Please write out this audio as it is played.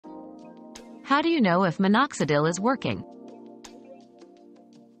How do you know if minoxidil is working?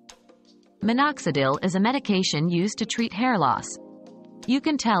 Minoxidil is a medication used to treat hair loss. You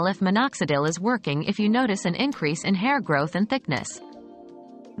can tell if minoxidil is working if you notice an increase in hair growth and thickness.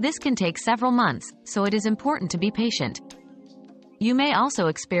 This can take several months, so it is important to be patient. You may also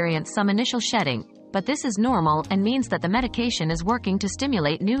experience some initial shedding, but this is normal and means that the medication is working to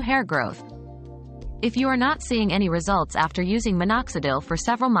stimulate new hair growth. If you are not seeing any results after using minoxidil for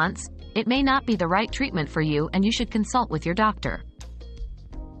several months, it may not be the right treatment for you and you should consult with your doctor.